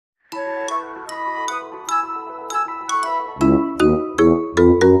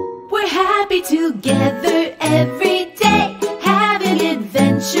we together every day, having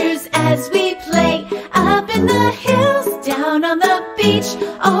adventures as we play. Up in the hills, down on the beach,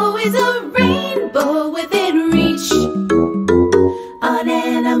 always a rainbow within reach. On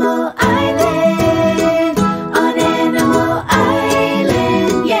Animal Island, on Animal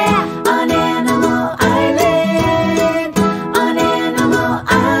Island, yeah. On Animal Island, on Animal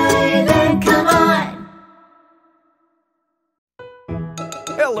Island, come on.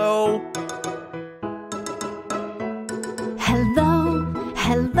 Hello. Hello,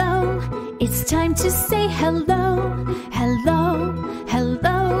 hello, it's time to say hello. Hello,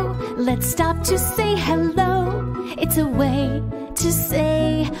 hello, let's stop to say hello. It's a way to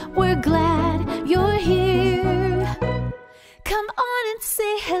say we're glad you're here. Come on and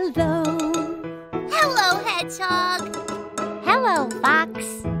say hello. Hello, Hedgehog. Hello, Fox.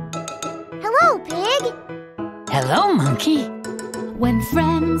 Hello, Pig. Hello, Monkey. When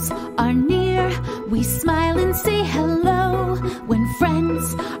friends are near, we smile and say hello. When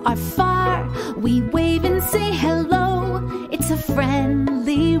friends are far, we wave and say hello. It's a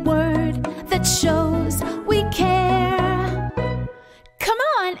friendly word that shows we care. Come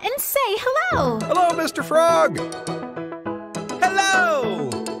on and say hello. Hello, Mr. Frog. Hello.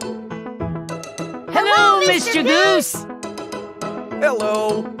 Hello, Mr. Goose.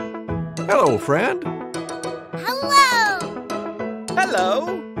 Hello. Hello, friend. Hello. Hello.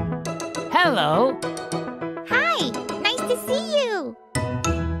 Hello. Hi, nice to see you.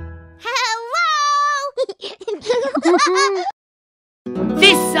 Hello.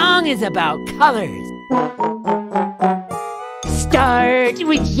 This song is about colors. Start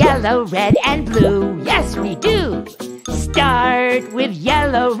with yellow, red, and blue. Yes, we do. Start with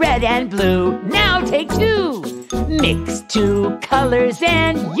yellow, red, and blue. Now take two. Mix two colors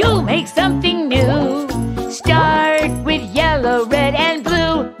and you'll make something new. Start with yellow, red, and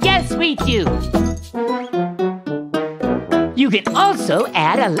blue. Yes, we do. You can also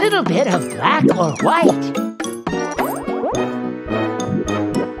add a little bit of black or white.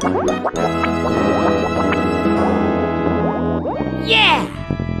 Yeah!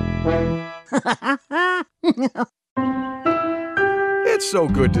 It's so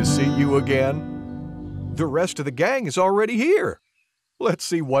good to see you again. The rest of the gang is already here. Let's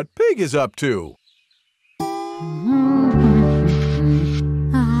see what Pig is up to.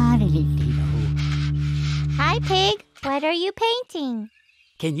 Hi, Pig. What are you painting?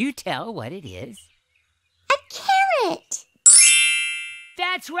 Can you tell what it is? A carrot.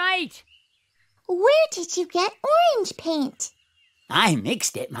 That's right! Where did you get orange paint? I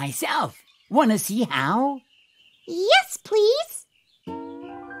mixed it myself. Want to see how? Yes, please.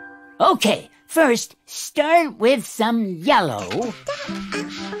 Okay, first start with some yellow.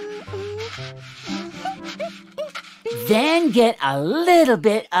 Then get a little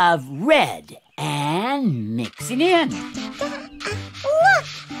bit of red and mix it in. Look,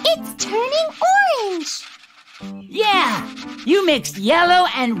 it's turning orange. Yeah, you mixed yellow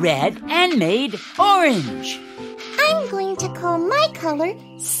and red and made orange. I'm going to call my color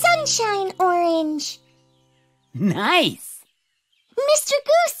Sunshine Orange. Nice. Mr.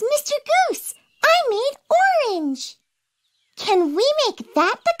 Goose, I made orange. Can we make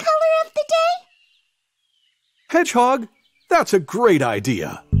that the color of the day? Hedgehog, that's a great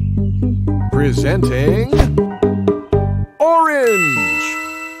idea. Presenting orange.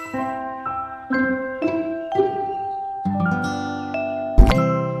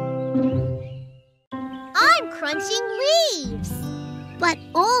 I'm crunching leaves, but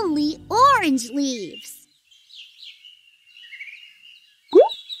only orange leaves.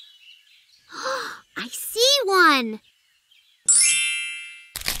 I see one.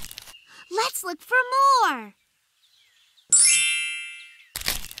 Let's look for more.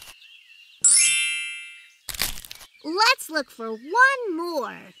 Let's look for one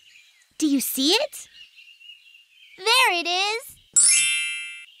more. Do you see it? There it is.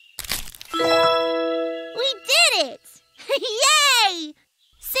 We did it! Yay!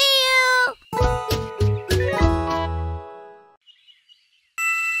 See you!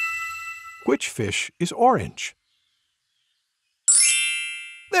 Which fish is orange?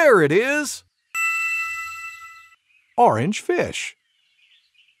 There it is! Orange fish.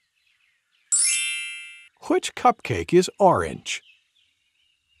 Which cupcake is orange?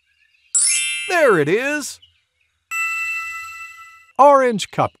 There it is! Orange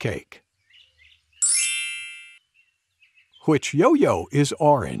cupcake. Which yo-yo is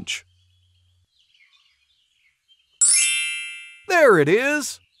orange? There it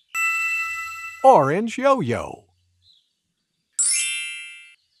is! Orange yo-yo.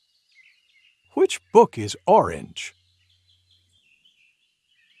 Which book is orange?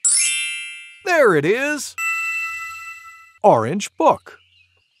 There it is. Orange book.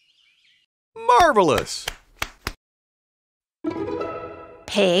 Marvelous!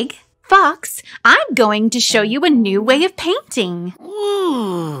 Pig, Fox, I'm going to show you a new way of painting.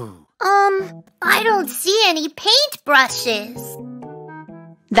 Ooh. I don't see any paintbrushes.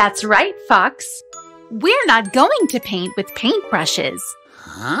 That's right, Fox. We're not going to paint with paintbrushes.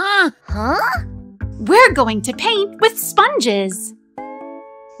 Huh? We're going to paint with sponges.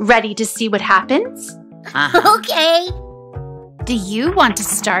 Ready to see what happens? Okay. Do you want to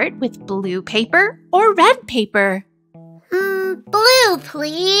start with blue paper or red paper? Blue,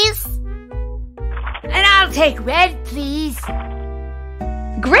 please. And I'll take red, please.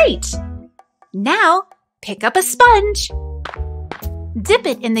 Great! Now, pick up a sponge. Dip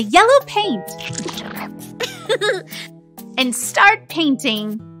it in the yellow paint. And start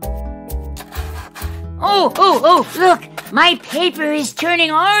painting. Oh, look! My paper is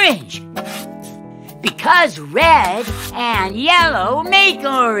turning orange. Because red and yellow make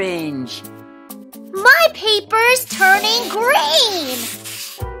orange. My paper's turning green.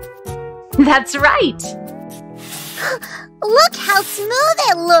 That's right. Look how smooth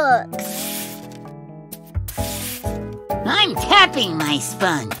it looks. I'm tapping my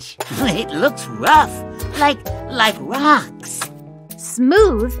sponge. It looks rough, like rocks.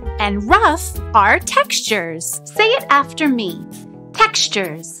 Smooth and rough are textures. Say it after me.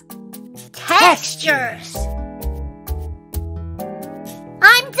 Textures. Textures.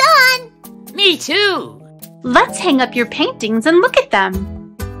 I'm done. Me too. Let's hang up your paintings and look at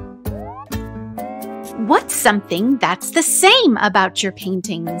them. What's something that's the same about your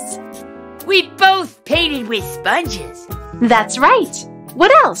paintings? We both painted with sponges. That's right.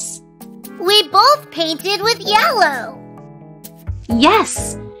 What else? We both painted with yellow.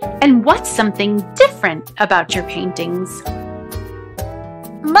 Yes. And what's something different about your paintings?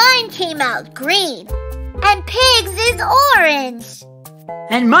 Mine came out green, and Pig's is orange.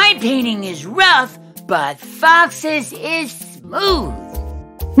 And my painting is rough, but Fox's is smooth.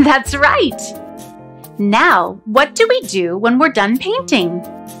 That's right. Now, what do we do when we're done painting?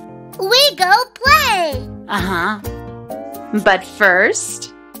 We go play. But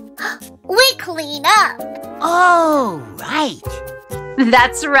first, We clean up. Oh, right.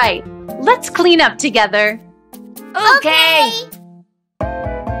 that's right. Let's clean up together. Okay.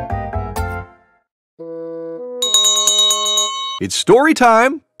 It's story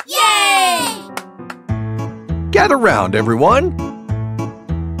time. Yay! Gather round, everyone.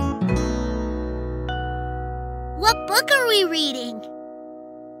 What book are we reading?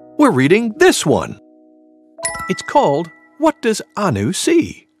 We're reading this one. It's called What Does Anu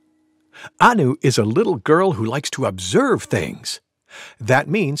See? Anu is a little girl who likes to observe things. That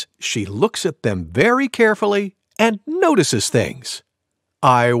means she looks at them very carefully and notices things.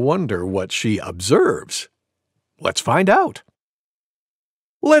 I wonder what she observes. Let's find out.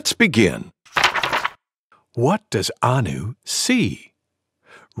 Let's begin. What does Anu see?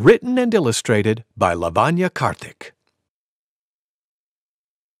 Written and illustrated by Lavanya Karthik.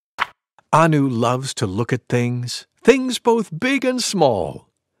 Anu loves to look at things both big and small.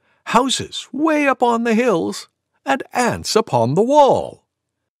 Houses way up on the hills and ants upon the wall.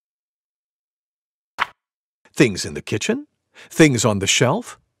 Things in the kitchen, things on the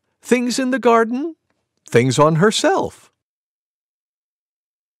shelf, things in the garden, things on herself.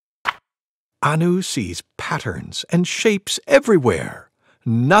 Anu sees patterns and shapes everywhere.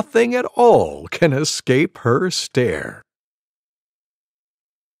 Nothing at all can escape her stare.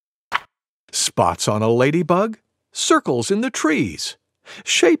 Spots on a ladybug, circles in the trees,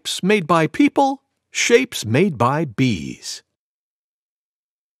 shapes made by people, shapes made by bees.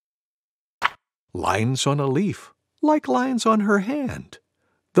 Lines on a leaf, like lines on her hand,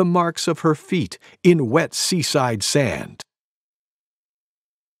 the marks of her feet in wet seaside sand.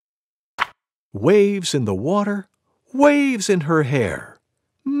 Waves in the water, waves in her hair,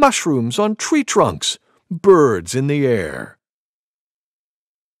 mushrooms on tree trunks, birds in the air.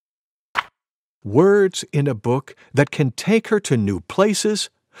 Words in a book that can take her to new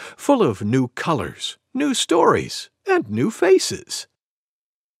places, full of new colors, new stories, and new faces.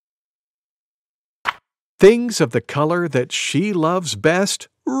 Things of the color that she loves best,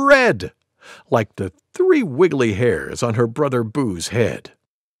 red, like the 3 wiggly hairs on her brother Boo's head.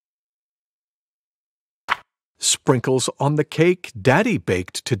 Sprinkles on the cake Daddy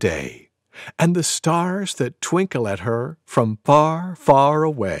baked today, and the stars that twinkle at her from far, far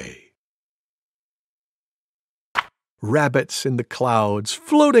away. Rabbits in the clouds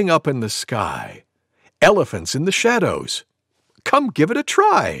floating up in the sky, elephants in the shadows. Come give it a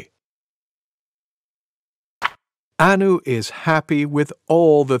try. Anu is happy with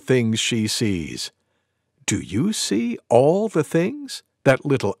all the things she sees. Do you see all the things that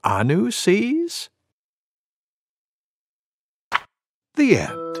little Anu sees? The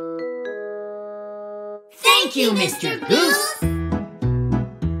end. Thank you, Mr. Goose.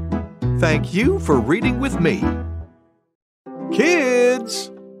 Thank you for reading with me.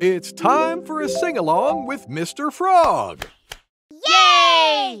 Kids, it's time for a sing-along with Mr. Frog.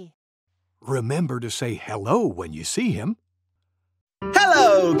 Yay! Remember to say hello when you see him.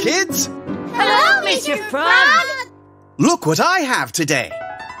 Hello, kids! Hello, Mr. Frog. Look what I have today.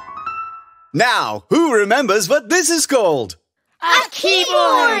 Now, who remembers what this is called? A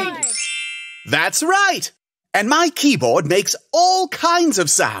keyboard. That's right! And my keyboard makes all kinds of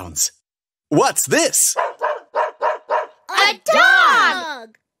sounds. What's this? A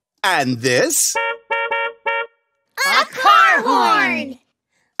dog! And this? A car horn!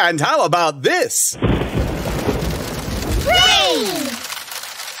 And how about this? Rain!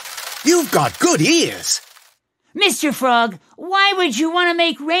 You've got good ears. Mr. Frog, why would you want to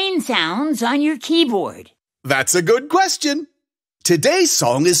make rain sounds on your keyboard? That's a good question. Today's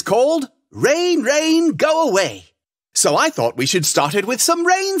song is called Rain, Rain, Go Away. So I thought we should start it with some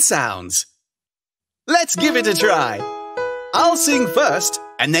rain sounds. Let's give it a try. I'll sing first,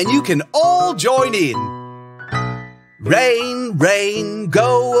 and then you can all join in. Rain, rain,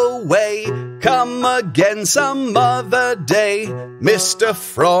 go away. Come again some other day. Mr.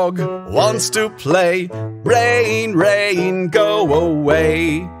 Frog wants to play. Rain, rain, go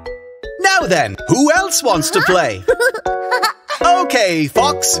away. Now then, who else wants to play? Okay,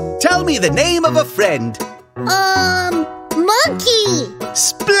 Fox, tell me the name of a friend. Monkey!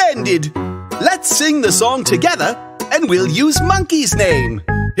 Splendid! Let's sing the song together, and we'll use Monkey's name.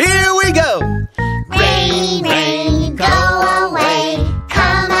 Here we go! Rain, rain, go away.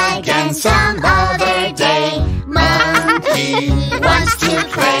 Come again some other day. Monkey wants to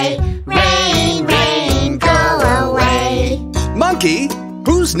play. Rain, rain, go away. Monkey,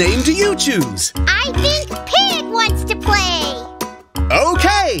 whose name do you choose? I think Pig wants to play.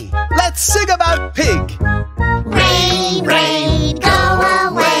 Okay, let's sing about Pig. Rain, rain, go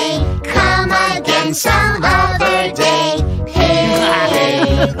away. Come again some other day.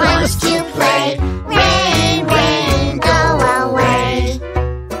 Pig wants to play. Rain, rain, go away.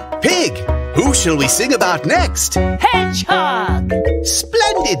 Pig, who shall we sing about next? Hedgehog.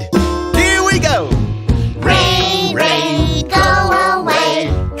 Splendid! Here we go! Rain, rain, go away.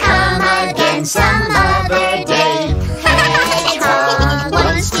 Come again some other day. Hedgehog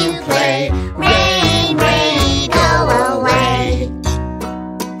wants to play. Rain, rain, go away.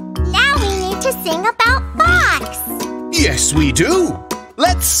 Now we need to sing about Fox. Yes, we do!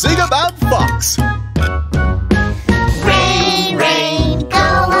 Let's sing about Fox. Rain, rain,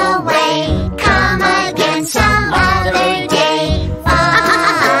 go away. Come again some other day.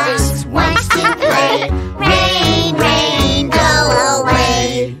 Fox wants to play. Rain, rain, go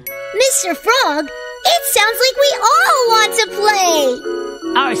away. Mr. Frog, it sounds like we all want to play.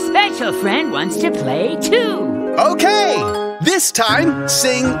 Our special friend wants to play too. Okay, this time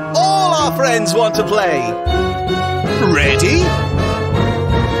sing All Our Friends Want to Play. Ready?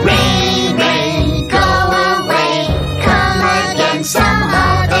 Rain, rain, go away. Come again some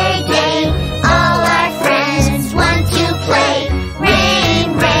other day. All our friends want to play.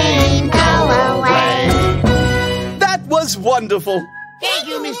 Rain, rain, go away. That was wonderful. Thank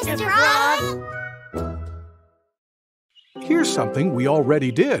you, Mr. Frog. Here's something we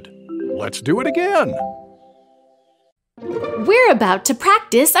already did. Let's do it again. We're about to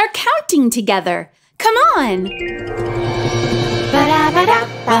practice our counting together. Come on!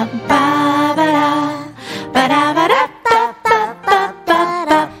 Ba-da-ba-da-ba-ba-ba-da.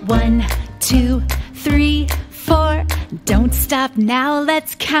 Ba-da-ba-da-ba-ba-ba-ba. 1, 2, 3, 4. Don't stop now,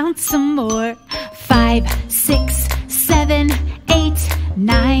 let's count some more. 5, 6, 7, 8,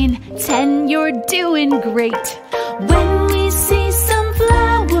 9, 10. You're doing great. When we see some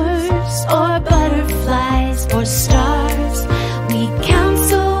flowers or butterflies or stars, we count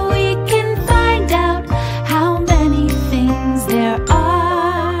so we can find out how many things there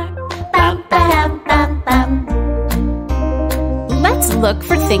are. Ba-ba-da-ba-bum. Let's look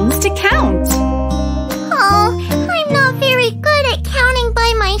for things to count. Oh, I'm not very good at counting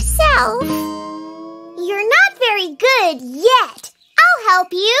by myself. You're not very good yet. I'll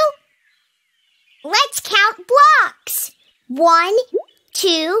help you. Let's count blocks. 1,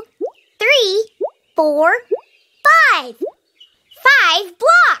 2, 3, 4, 5. 5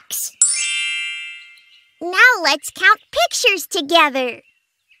 blocks. Now let's count pictures together.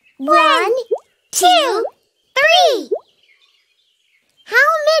 1, 2, 3. How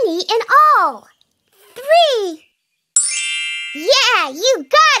many in all? 3. Yeah, you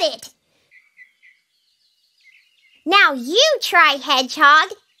got it! Now you try,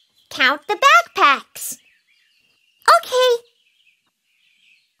 Hedgehog. Count the backpacks. Okay.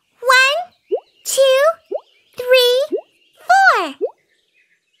 1, 2, 3, 4.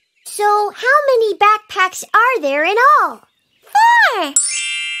 So how many backpacks are there in all? 4.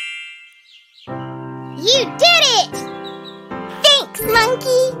 You did it! Thanks,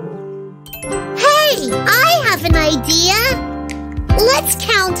 Monkey. Hey, I have an idea. Let's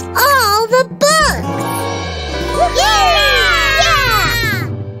count all the books. Yeah!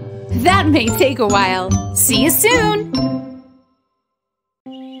 That may take a while. See you soon.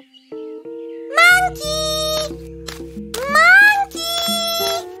 Monkey!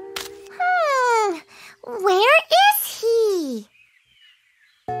 Monkey! Where is he?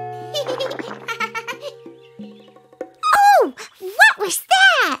 Oh, what was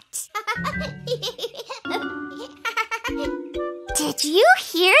that? Did you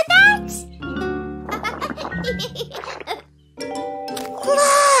hear that?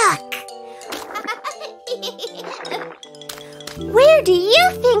 Look! Where do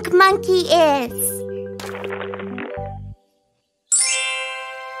you think Monkey is?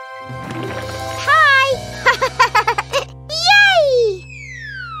 Hi! Yay!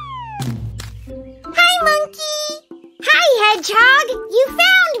 Hi, Monkey! Hi, Hedgehog! You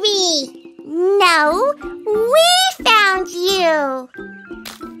found me! No, we found you!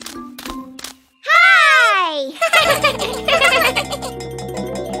 Hi!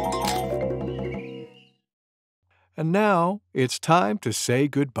 And now it's time to say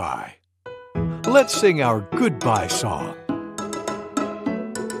goodbye. Let's sing our goodbye song.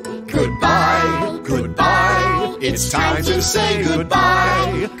 Goodbye, goodbye, it's time to say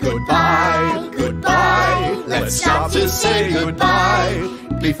goodbye. Goodbye, goodbye, let's stop to say goodbye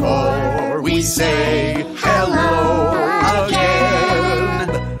before we say hello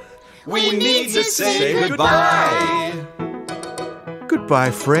again. We need to say goodbye. Goodbye,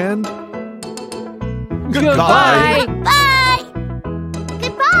 friend. Goodbye. Bye!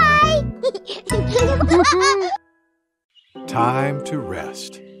 Goodbye! Time to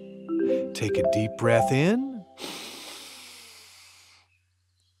rest. Take a deep breath in.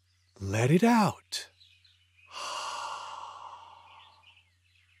 Let it out.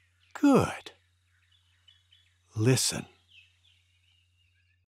 Good. Listen.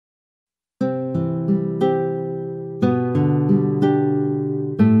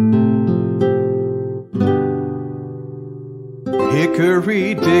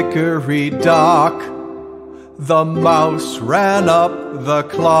 Hickory-dickory-dock, the mouse ran up the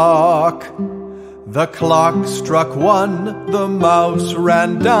clock. The clock struck 1, the mouse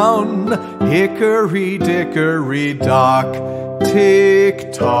ran down. Hickory-dickory-dock,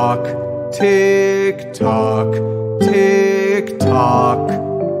 tick-tock, tick-tock, tick-tock.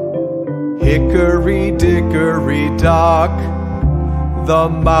 Hickory-dickory-dock, the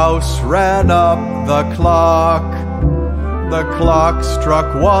mouse ran up the clock. The clock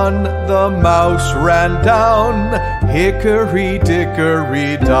struck 1, the mouse ran down.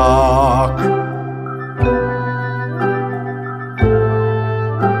 Hickory-dickory-dock.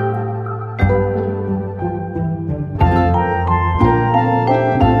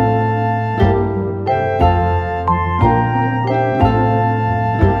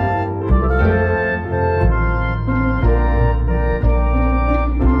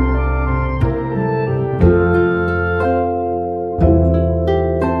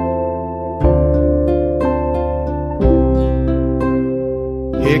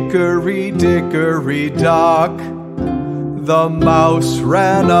 Hickory-dickory-dock, the mouse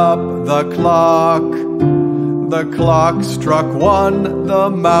ran up the clock. The clock struck 1, the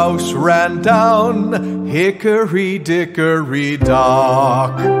mouse ran down.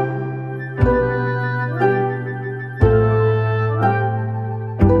 Hickory-dickory-dock.